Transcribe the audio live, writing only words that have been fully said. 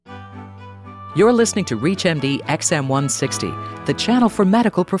You're listening to ReachMD XM160, the channel for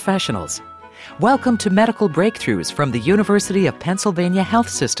medical professionals. Welcome to Medical Breakthroughs from the University of Pennsylvania Health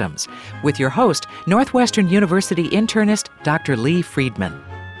Systems with your host, Northwestern University internist Dr. Lee Friedman.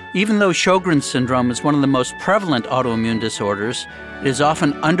 Even though Sjogren's syndrome is one of the most prevalent autoimmune disorders, it is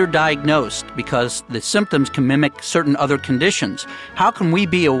often underdiagnosed because the symptoms can mimic certain other conditions. How can we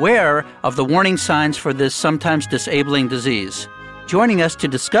be aware of the warning signs for this sometimes disabling disease? Joining us to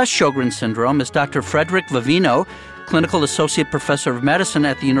discuss Sjogren's syndrome is Dr. Frederick Vivino, Clinical Associate Professor of Medicine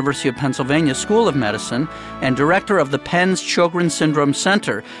at the University of Pennsylvania School of Medicine and Director of the Penn's Sjogren's Syndrome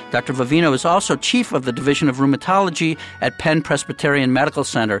Center. Dr. Vivino is also Chief of the Division of Rheumatology at Penn Presbyterian Medical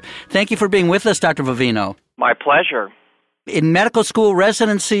Center. Thank you for being with us, Dr. Vivino. My pleasure. In medical school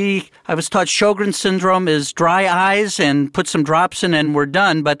residency, I was taught Sjogren's syndrome is dry eyes and put some drops in and we're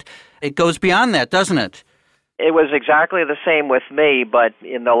done, but it goes beyond that, doesn't it? It was exactly the same with me, but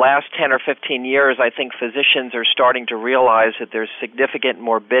in the last 10 or 15 years, I think physicians are starting to realize that there's significant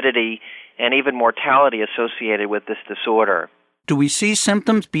morbidity and even mortality associated with this disorder. Do we see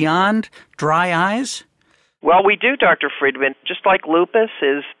symptoms beyond dry eyes? Well, we do, Dr. Friedman. Just like lupus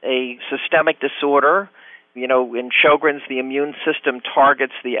is a systemic disorder, in Sjogren's, the immune system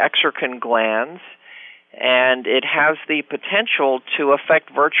targets the exocrine glands, and it has the potential to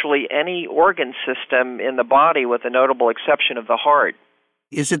affect virtually any organ system in the body with the notable exception of the heart.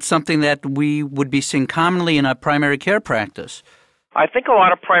 Is it something that we would be seeing commonly in a primary care practice? I think a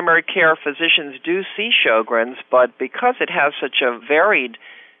lot of primary care physicians do see Sjogren's, but because it has such a varied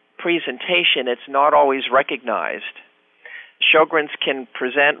presentation, it's not always recognized. Sjogren's can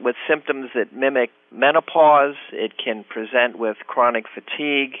present with symptoms that mimic menopause. It can present with chronic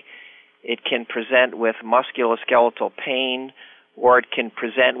fatigue. It can present with musculoskeletal pain, or it can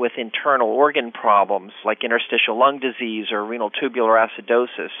present with internal organ problems like interstitial lung disease or renal tubular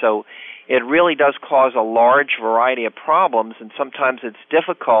acidosis. So it really does cause a large variety of problems, and sometimes it's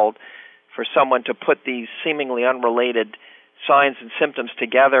difficult for someone to put these seemingly unrelated signs and symptoms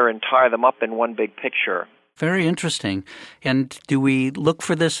together and tie them up in one big picture. Very interesting. And do we look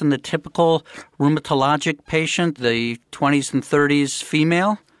for this in the typical rheumatologic patient, the 20s and 30s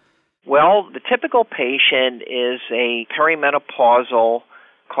female? Well, the typical patient is a perimenopausal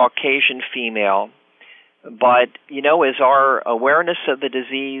Caucasian female, but, as our awareness of the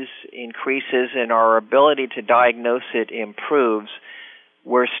disease increases and our ability to diagnose it improves,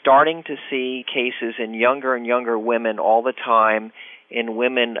 we're starting to see cases in younger and younger women all the time, in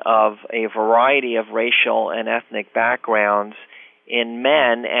women of a variety of racial and ethnic backgrounds, in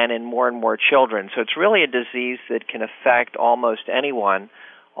men, and in more children. So it's really a disease that can affect almost anyone,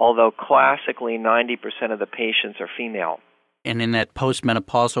 although classically 90% of the patients are female. And in that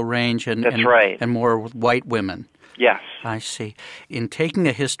postmenopausal range That's right. And more with white women. Yes. I see. In taking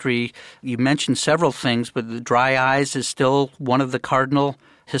a history, you mentioned several things, but the dry eyes is still one of the cardinal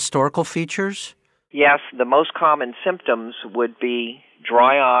historical features? Yes, the most common symptoms would be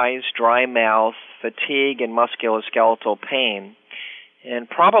dry eyes, dry mouth, fatigue, and musculoskeletal pain. And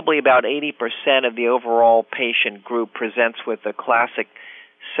probably about 80% of the overall patient group presents with the classic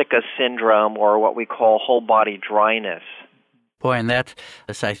Sika syndrome, or what we call whole body dryness. Boy, and that,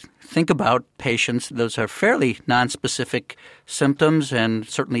 as I think about patients, those are fairly nonspecific symptoms, and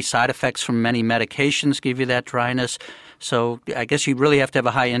certainly side effects from many medications give you that dryness. So I guess you really have to have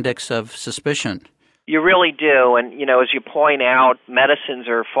a high index of suspicion. You really do, and as you point out, medicines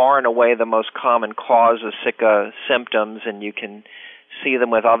are far and away the most common cause of Sika symptoms, and you can see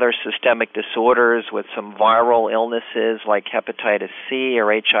them with other systemic disorders, with some viral illnesses like hepatitis C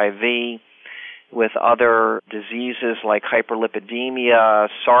or HIV, with other diseases like hyperlipidemia,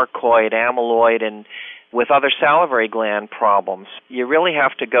 sarcoid, amyloid, and with other salivary gland problems. You really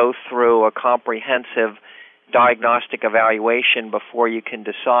have to go through a comprehensive diagnostic evaluation before you can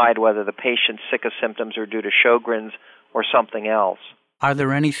decide whether the patient's Sika symptoms are due to Sjogren's or something else. Are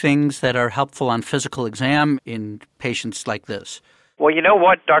there any things that are helpful on physical exam in patients like this? Well, you know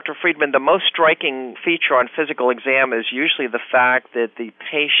what, Dr. Friedman, the most striking feature on physical exam is usually the fact that the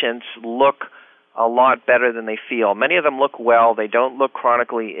patients look a lot better than they feel. Many of them look well. They don't look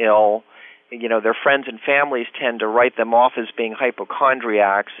chronically ill. Their friends and families tend to write them off as being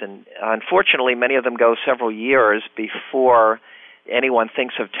hypochondriacs, and unfortunately, many of them go several years before anyone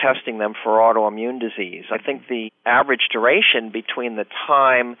thinks of testing them for autoimmune disease. I think the average duration between the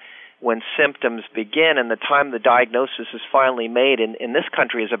time when symptoms begin and the time the diagnosis is finally made in this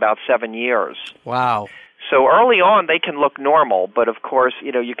country is about 7 years. Wow. So early on, they can look normal, but of course,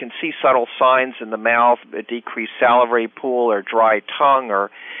 you can see subtle signs in the mouth, a decreased salivary pool or dry tongue,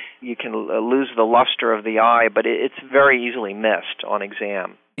 or you can lose the luster of the eye, but it's very easily missed on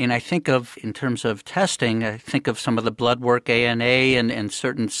exam. And I think of, in terms of testing, I think of some of the blood work ANA and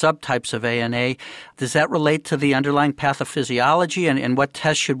certain subtypes of ANA. Does that relate to the underlying pathophysiology, and what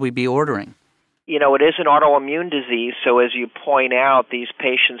tests should we be ordering? You know, it is an autoimmune disease, so as you point out, these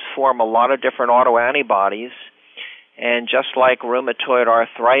patients form a lot of different autoantibodies. And just like rheumatoid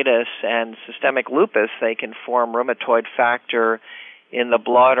arthritis and systemic lupus, they can form rheumatoid factor in the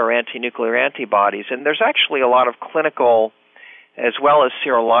blood or antinuclear antibodies. And there's actually a lot of clinical as well as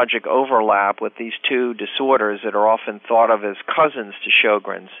serologic overlap with these two disorders that are often thought of as cousins to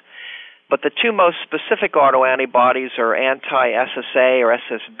Sjogren's. But the two most specific autoantibodies are anti-SSA or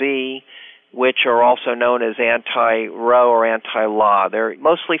SSB, which are also known as anti-Rho or anti-La. They're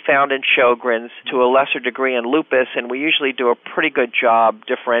mostly found in Sjogren's, to a lesser degree in lupus, and we usually do a pretty good job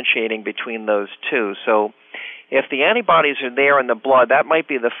differentiating between those two. So if the antibodies are there in the blood, that might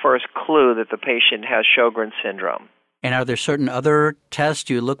be the first clue that the patient has Sjogren's syndrome. And are there certain other tests?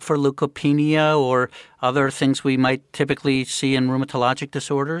 Do you look for leukopenia or other things we might typically see in rheumatologic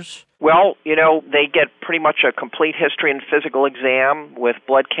disorders? Well, you know, they get pretty much a complete history and physical exam with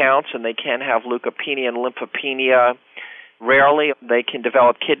blood counts, and they can have leukopenia and lymphopenia. Rarely, they can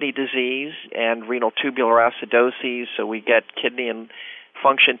develop kidney disease and renal tubular acidosis, so we get kidney and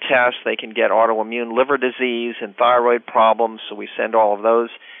function tests. They can get autoimmune liver disease and thyroid problems, so we send all of those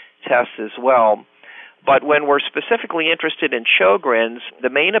tests as well. But when we're specifically interested in Sjogren's, the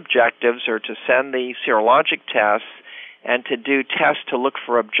main objectives are to send the serologic tests and to do tests to look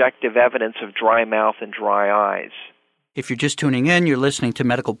for objective evidence of dry mouth and dry eyes. If you're just tuning in, you're listening to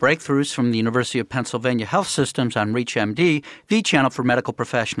Medical Breakthroughs from the University of Pennsylvania Health Systems on ReachMD, the channel for medical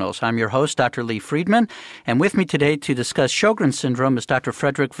professionals. I'm your host, Dr. Lee Friedman, and with me today to discuss Sjogren's syndrome is Dr.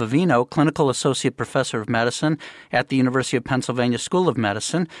 Frederick Vivino, Clinical Associate Professor of Medicine at the University of Pennsylvania School of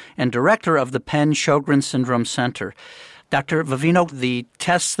Medicine and Director of the Penn Sjogren's Syndrome Center. Dr. Vivino, the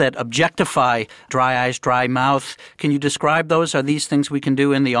tests that objectify dry eyes, dry mouth, can you describe those? Are these things we can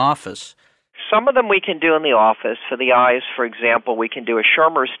do in the office? Some of them we can do in the office. For the eyes, for example, we can do a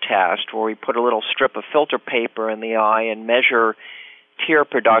Schirmer's test where we put a little strip of filter paper in the eye and measure tear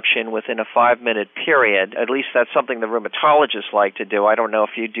production within a 5-minute period. At least that's something the rheumatologists like to do. I don't know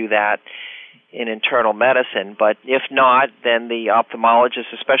if you do that in internal medicine, but if not, then the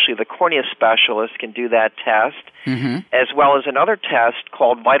ophthalmologist, especially the cornea specialist, can do that test, as well as another test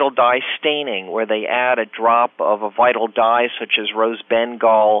called vital dye staining, where they add a drop of a vital dye such as rose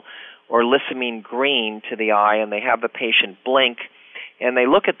bengal or lissamine green to the eye, and they have the patient blink, and they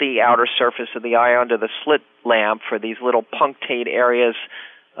look at the outer surface of the eye under the slit lamp for these little punctate areas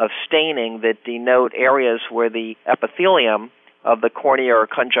of staining that denote areas where the epithelium of the cornea or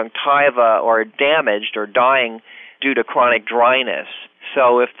conjunctiva are damaged or dying due to chronic dryness.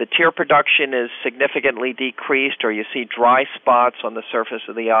 So if the tear production is significantly decreased or you see dry spots on the surface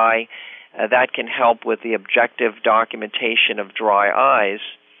of the eye, that can help with the objective documentation of dry eyes.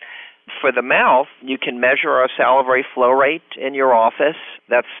 For the mouth, you can measure a salivary flow rate in your office.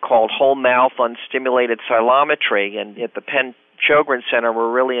 That's called whole mouth unstimulated cylometry. And at the Penn Sjogren's Center,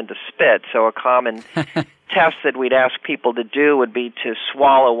 we're really into spit. So a common test that we'd ask people to do would be to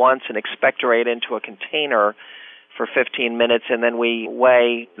swallow once and expectorate into a container for 15 minutes, and then we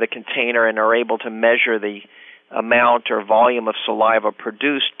weigh the container and are able to measure the amount or volume of saliva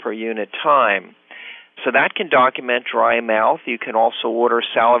produced per unit time. So that can document dry mouth. You can also order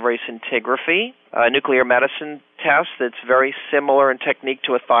salivary scintigraphy, a nuclear medicine test that's very similar in technique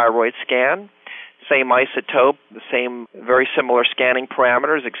to a thyroid scan. Same isotope, the same very similar scanning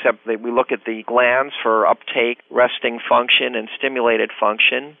parameters, except that we look at the glands for uptake, resting function, and stimulated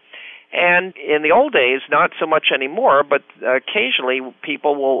function. And in the old days, not so much anymore, but occasionally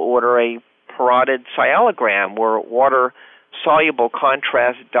people will order a parotid cyanogram where water-soluble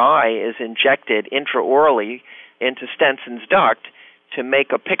contrast dye is injected intraorally into Stenson's duct to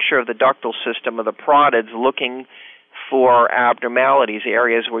make a picture of the ductal system of the parotids looking for abnormalities,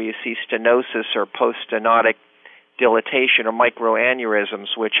 areas where you see stenosis or post-stenotic dilatation or microaneurysms,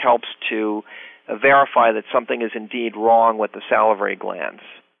 which helps to verify that something is indeed wrong with the salivary glands.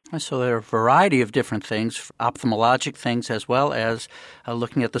 So there are a variety of different things, ophthalmologic things, as well as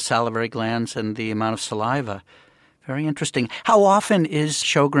looking at the salivary glands and the amount of saliva. Very interesting. How often is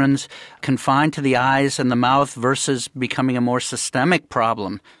Sjogren's confined to the eyes and the mouth versus becoming a more systemic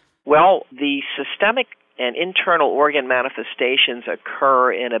problem? Well, the systemic and internal organ manifestations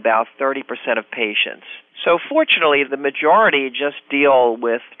occur in about 30% of patients. So fortunately, the majority just deal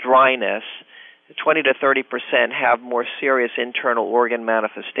with dryness. 20 to 30% have more serious internal organ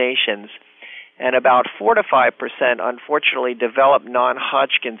manifestations, and about 4 to 5% unfortunately develop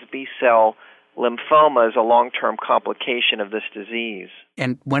non-Hodgkin's B-cell lymphoma as a long-term complication of this disease.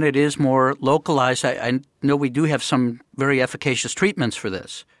 And when it is more localized, I know we do have some very efficacious treatments for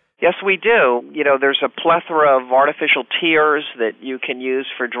this. Yes, we do. There's a plethora of artificial tears that you can use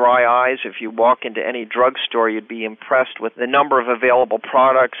for dry eyes. If you walk into any drugstore, you'd be impressed with the number of available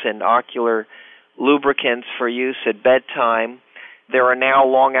products and ocular lubricants for use at bedtime. There are now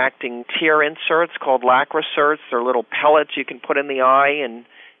long-acting tear inserts called Lacrocerts. They're little pellets you can put in the eye, and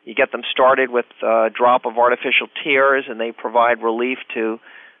you get them started with a drop of artificial tears, and they provide relief to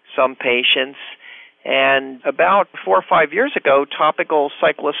some patients. And about 4 or 5 years ago, topical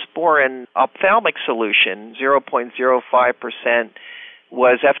cyclosporin ophthalmic solution, 0.05%,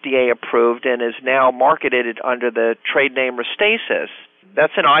 was FDA approved and is now marketed under the trade name Restasis.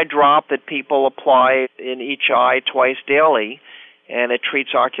 That's an eye drop that people apply in each eye twice daily, and it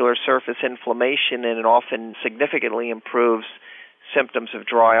treats ocular surface inflammation, and it often significantly improves symptoms of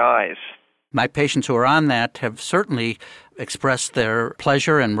dry eyes. My patients who are on that have certainly expressed their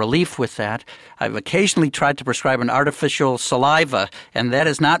pleasure and relief with that. I've occasionally tried to prescribe an artificial saliva, and that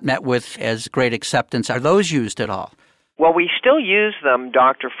is not met with as great acceptance. Are those used at all? Well, we still use them,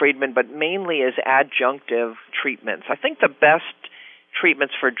 Dr. Friedman, but mainly as adjunctive treatments. I think the best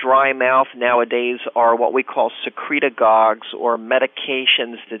treatments for dry mouth nowadays are what we call secretagogues, or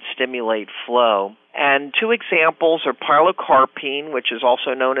medications that stimulate flow. And 2 examples are pilocarpine, which is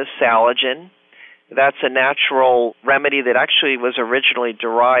also known as Saligen. That's a natural remedy that actually was originally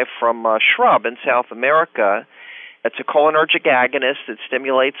derived from a shrub in South America. It's a cholinergic agonist that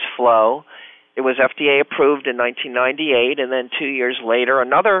stimulates flow. It was FDA approved in 1998, and then 2 years later,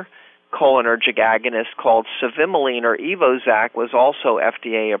 another cholinergic agonist called Cevimeline or Evozac was also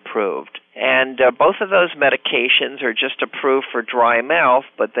FDA approved. And both of those medications are just approved for dry mouth,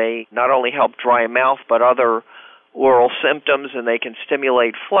 but they not only help dry mouth but other oral symptoms, and they can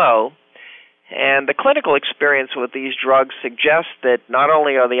stimulate flow. And the clinical experience with these drugs suggests that not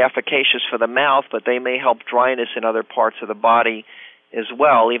only are they efficacious for the mouth, but they may help dryness in other parts of the body as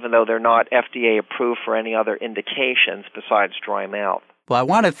well, even though they're not FDA approved for any other indications besides dry mouth. Well, I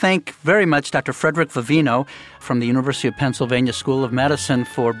want to thank very much Dr. Frederick Vivino from the University of Pennsylvania School of Medicine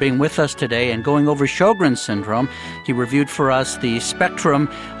for being with us today and going over Sjogren's syndrome. He reviewed for us the spectrum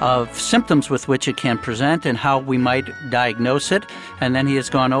of symptoms with which it can present and how we might diagnose it. And then he has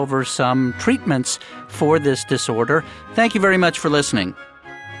gone over some treatments for this disorder. Thank you very much for listening.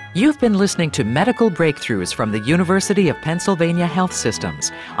 You've been listening to Medical Breakthroughs from the University of Pennsylvania Health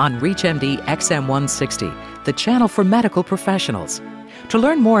Systems on ReachMD XM160, the channel for medical professionals. To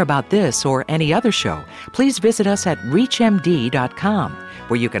learn more about this or any other show, please visit us at reachmd.com,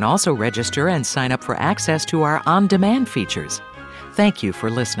 where you can also register and sign up for access to our on-demand features. Thank you for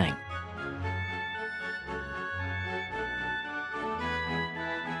listening.